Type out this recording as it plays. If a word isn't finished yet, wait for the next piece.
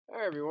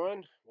Hi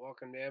everyone,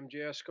 welcome to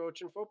MJS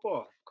Coaching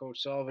Football.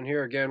 Coach Sullivan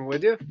here again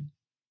with you.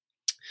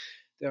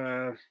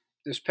 Uh,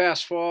 this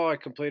past fall, I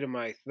completed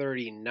my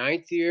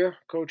 39th year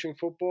coaching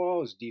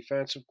football as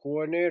defensive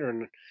coordinator,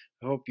 and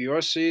I hope your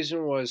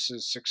season was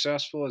as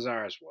successful as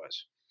ours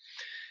was.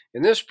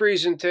 In this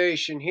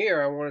presentation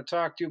here, I want to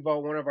talk to you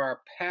about one of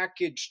our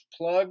packaged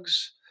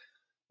plugs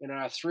in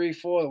our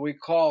 3-4 that we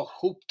call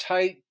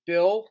Tite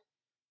Bill.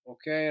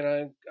 Okay,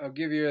 and I'll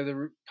give you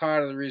the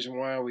part of the reason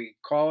why we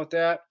call it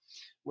that.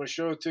 I'm going to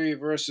show it to you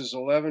versus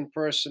 11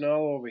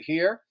 personnel over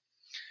here.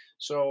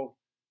 So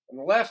on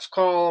the left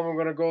column, I'm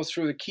going to go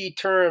through the key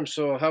terms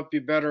so it'll help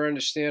you better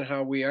understand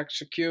how we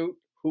execute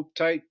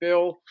Tite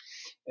Bill.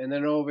 And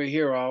then over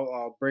here,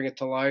 I'll bring it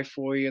to life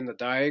for you in the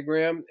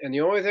diagram. And the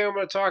only thing I'm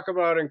going to talk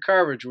about in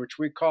coverage, which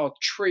we call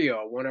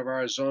Trio, one of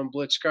our zone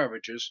blitz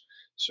coverages,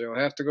 so you'll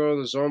have to go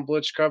to the zone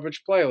blitz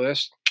coverage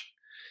playlist,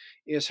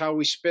 is how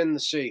we spin the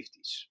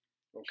safeties.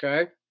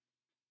 Okay?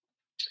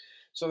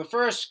 So the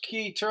first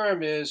key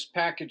term is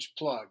package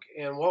plug.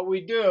 And what we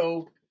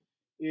do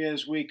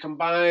is we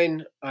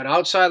combine an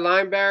outside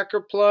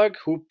linebacker plug,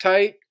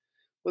 Tite,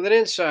 with an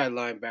inside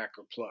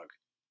linebacker plug,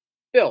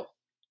 Bill.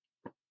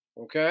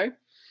 Okay?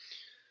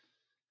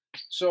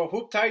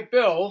 So Tite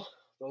Bill,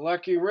 the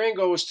lucky ring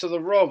goes to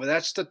the rover.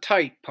 That's the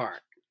tight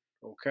part.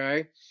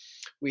 Okay?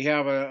 We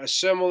have a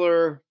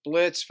similar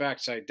blitz, in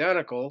fact, it's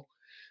identical,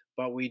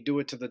 but we do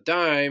it to the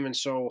dime. And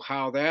so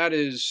how that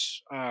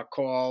is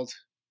called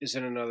is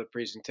in another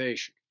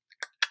presentation.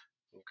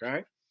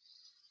 Okay?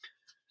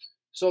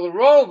 So the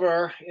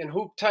rover in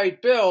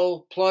Tite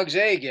Bill plugs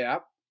A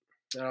gap,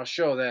 and I'll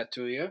show that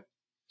to you.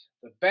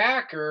 The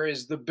backer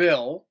is the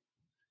Bill.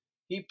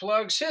 He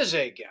plugs his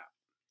A gap.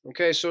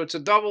 Okay, so it's a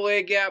double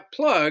A gap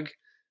plug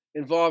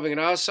involving an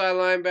outside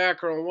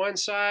linebacker on one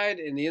side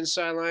and the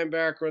inside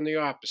linebacker on the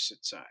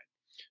opposite side.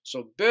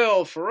 So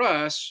Bill, for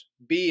us,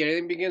 B,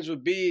 anything begins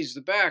with B is the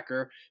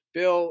backer.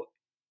 Bill,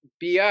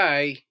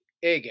 BI,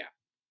 A gap.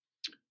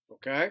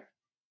 Okay?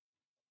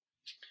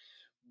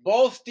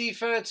 Both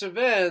defensive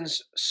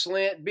ends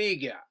slant B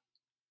gap.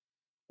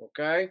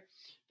 Okay?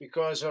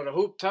 Because on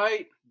a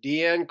Tite,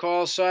 D end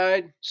call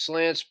side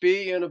slants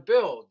B, and a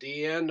Bill,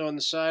 D end on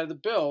the side of the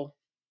Bill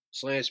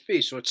slants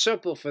B. So it's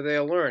simple for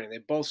their learning. They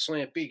both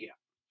slant B gap.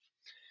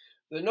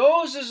 The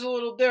nose is a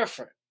little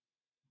different.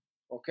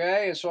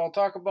 Okay, and so I'll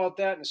talk about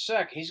that in a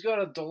second. He's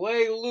got a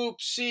delay loop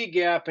C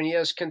gap, and he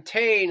has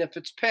contain if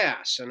it's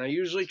pass. And I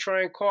usually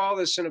try and call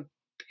this in a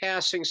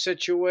passing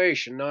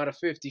situation, not a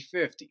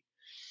 50-50.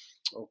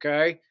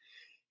 Okay,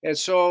 and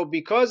so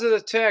because of the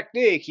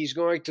technique, he's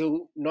going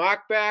to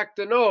knock back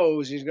the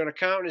nose. He's going to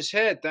count in his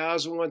head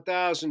 1,000,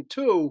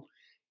 1,002.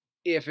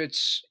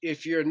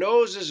 If your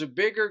nose is a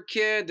bigger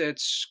kid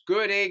that's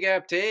good A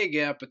gap to A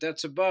gap, but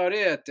that's about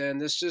it, then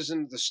this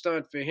isn't the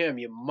stunt for him.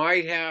 You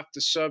might have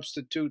to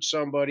substitute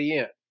somebody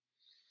in.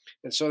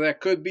 And so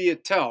that could be a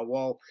tell.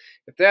 Well,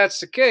 if that's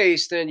the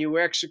case, then you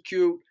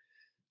execute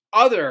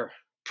other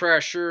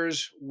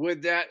pressures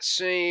with that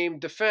same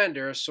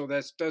defender so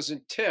that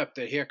doesn't tip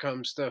that here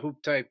comes the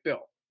Tite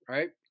Bill,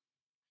 right?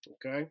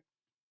 Okay.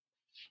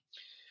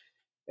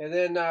 And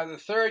then the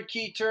third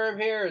key term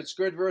here, it's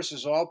good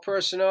versus all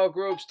personnel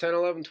groups, 10,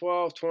 11,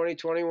 12, 20,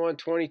 21,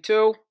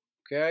 22.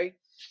 Okay.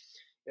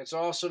 It's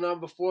also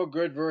number 4,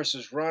 good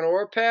versus run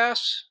or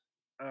pass,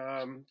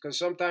 because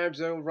sometimes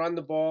they'll run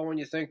the ball when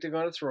you think they're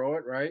going to throw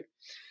it, right?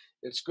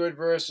 It's good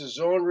versus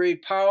zone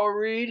read, power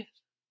read,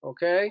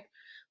 okay?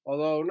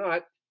 Although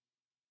not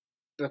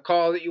the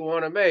call that you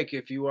want to make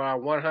if you are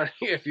 100,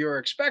 if you're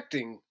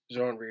expecting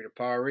zone read or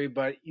power read,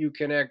 but you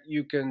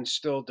can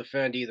still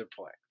defend either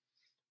play.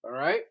 All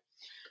right.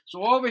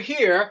 So over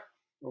here,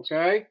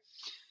 okay,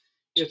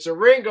 it's a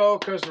Ringo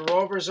because the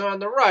rover's on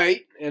the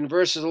right, and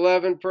versus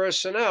 11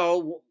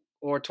 personnel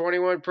or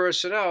 21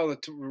 personnel, the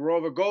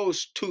rover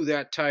goes to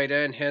that tight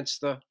end, hence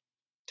the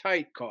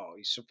tight call.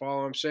 You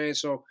follow what I'm saying?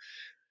 So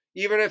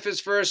even if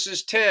it's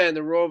versus 10,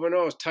 the rover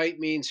knows tight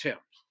means him.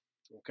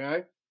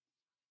 Okay.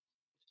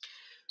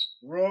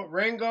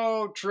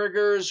 Ringo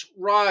triggers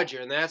Roger,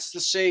 and that's the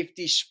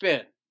safety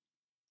spin.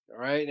 All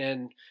right,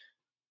 and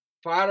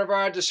part of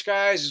our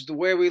disguise is the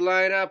way we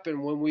line up,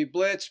 and when we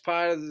blitz,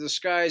 part of the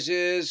disguise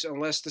is,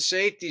 unless the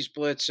safety's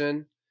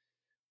blitzing,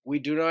 we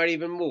do not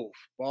even move.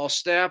 Ball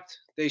snapped,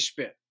 they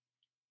spin.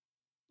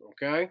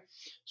 Okay?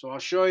 So I'll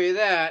show you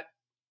that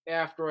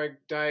after I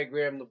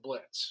diagram the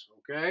blitz.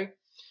 Okay?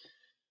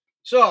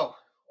 So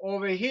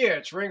over here,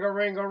 it's Ringo,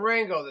 Ringo,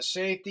 Ringo. The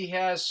safety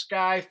has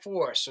sky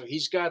force, so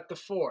he's got the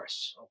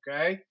force.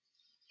 Okay?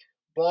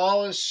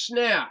 Ball is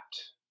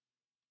snapped.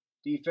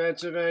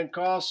 Defensive end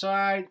call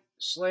side,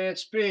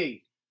 slants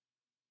B.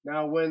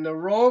 Now, when the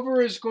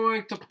rover is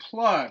going to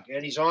plug,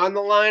 and he's on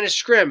the line of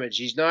scrimmage,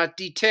 he's not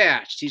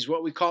detached. He's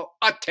what we call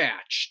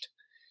attached.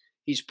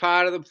 He's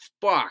part of the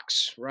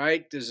box,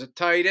 right? There's a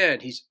tight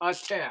end. He's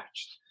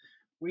attached.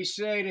 We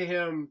say to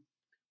him,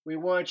 we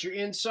want your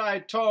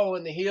inside toe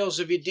in the heels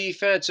of your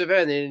defensive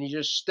end, and you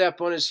just step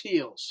on his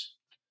heels.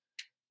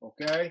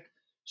 Okay?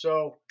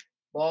 So,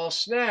 ball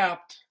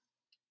snapped.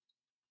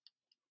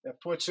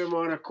 that puts him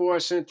on a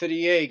course into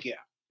the A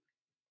gap,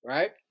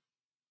 right?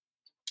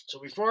 So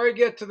before I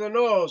get to the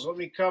nose, let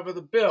me cover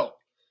the bill.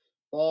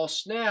 Ball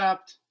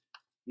snapped.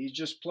 He's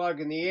just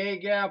plugging the A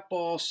gap,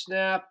 ball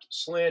snapped,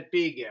 slant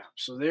B gap.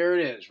 So there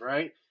it is,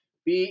 right?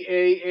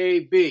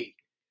 B-A-A-B.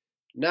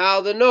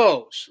 Now the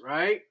nose,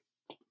 right?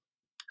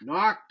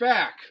 Knock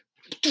back.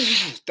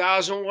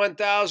 1,000,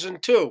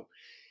 1,002.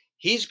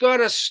 He's going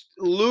to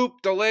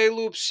loop, delay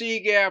loop, C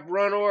gap,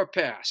 run or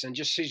pass. And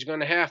just he's going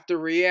to have to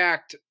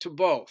react to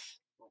both,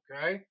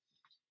 okay?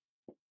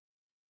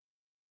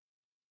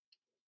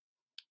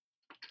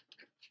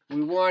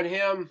 We want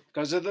him,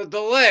 because of the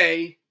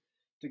delay,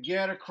 to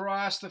get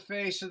across the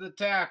face of the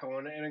tackle.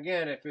 And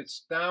again, if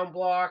it's down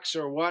blocks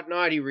or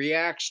whatnot, he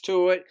reacts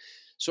to it.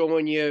 So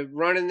when you're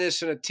running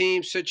this in a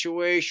team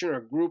situation or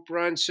a group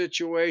run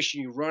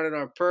situation, you run it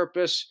on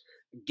purpose.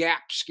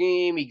 Gap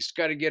scheme, he's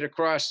got to get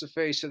across the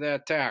face of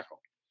that tackle.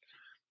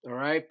 All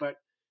right, but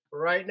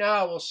right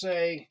now we'll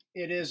say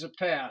it is a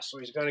pass, so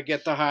he's going to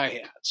get the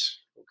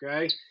hi-hats.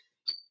 Okay,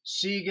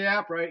 C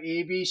gap, right?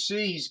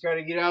 ABC, he's got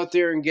to get out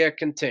there and get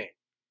contained.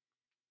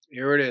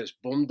 Here it is,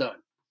 boom, done.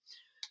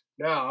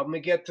 Now, I'm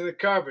going to get to the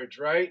coverage,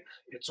 right?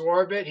 It's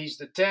orbit. He's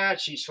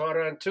detached. He's hot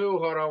on 2,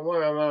 hot on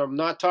 1. I'm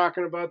not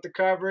talking about the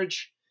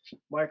coverage.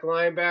 Mike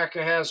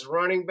linebacker has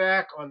running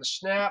back on the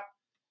snap.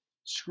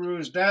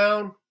 Screws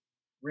down.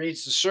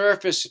 Reads the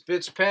surface. If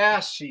it's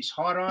pass, he's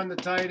hot on the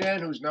tight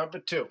end, who's number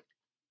 2.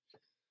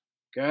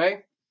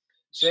 Okay?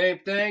 Same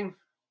thing.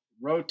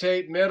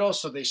 Rotate middle,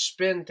 so they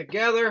spin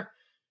together.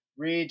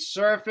 Read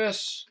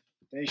surface.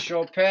 They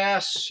show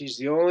pass. He's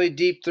the only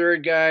deep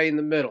third guy in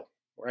the middle,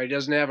 where he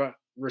doesn't have a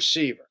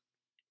receiver,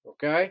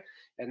 okay?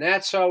 And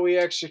that's how we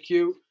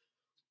execute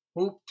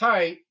hoop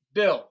tight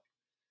Bill.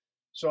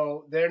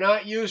 So they're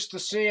not used to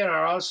seeing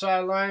our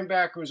outside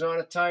linebacker who's on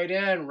a tight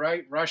end,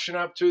 right, rushing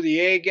up through the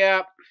A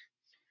gap.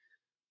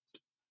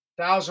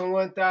 1,000,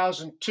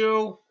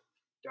 1,002.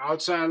 The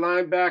outside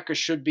linebacker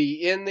should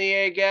be in the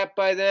A gap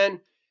by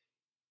then.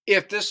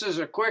 If this is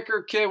a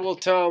quicker kid, we'll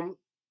tell him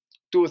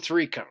do a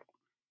 3 count.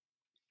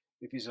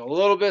 If he's a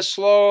little bit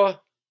slower,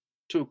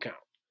 2 count.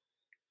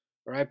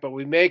 All right, but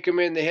we make them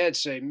in the head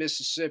say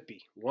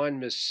Mississippi, 1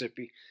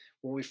 Mississippi.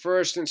 When we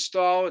first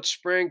install it,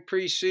 spring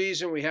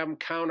preseason, we have them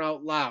count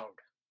out loud.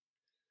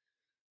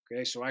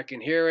 Okay, so I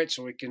can hear it,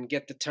 so we can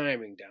get the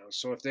timing down.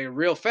 So if they're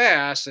real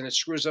fast and it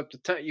screws up the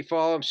time, you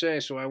follow what I'm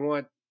saying? So I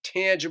want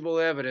tangible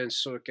evidence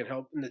so it can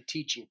help in the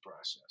teaching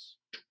process.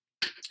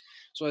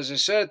 So as I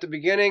said at the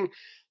beginning,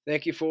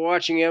 thank you for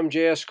watching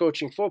MJS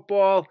Coaching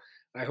Football.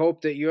 I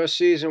hope that your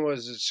season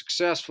was as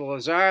successful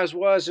as ours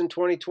was in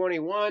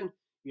 2021. If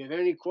you have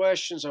any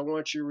questions, I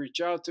want you to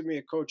reach out to me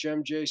at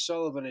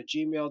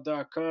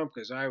CoachMJSullivan@gmail.com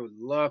because I would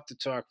love to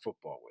talk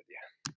football with you.